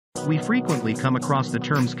We frequently come across the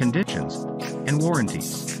terms conditions and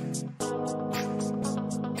warranties.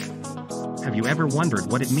 Have you ever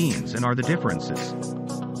wondered what it means and are the differences?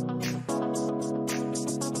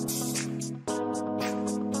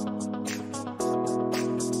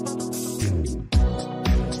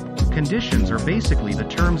 Conditions are basically the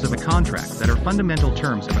terms of a contract that are fundamental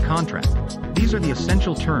terms of a contract. These are the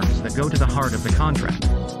essential terms that go to the heart of the contract.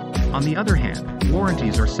 On the other hand,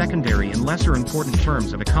 warranties are secondary and lesser important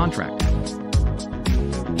terms of a contract.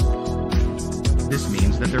 This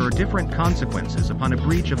means that there are different consequences upon a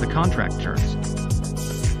breach of the contract terms.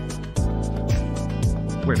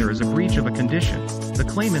 Where there is a breach of a condition, the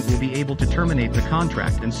claimant will be able to terminate the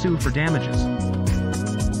contract and sue for damages.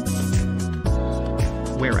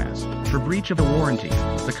 Whereas, for breach of a warranty,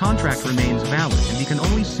 the contract remains valid and he can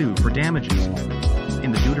only sue for damages.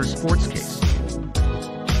 In the Deuter Sports case,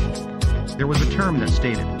 there was a term that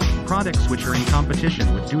stated, products which are in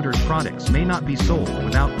competition with Deuter's products may not be sold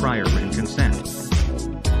without prior written consent.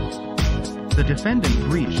 The defendant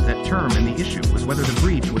breached that term and the issue was whether the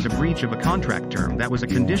breach was a breach of a contract term that was a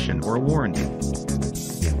condition or a warranty.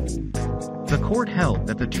 The court held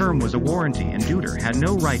that the term was a warranty and Deuter had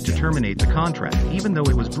no right to terminate the contract even though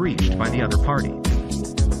it was breached by the other party.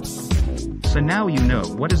 So now you know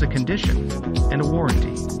what is a condition and a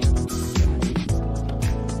warranty.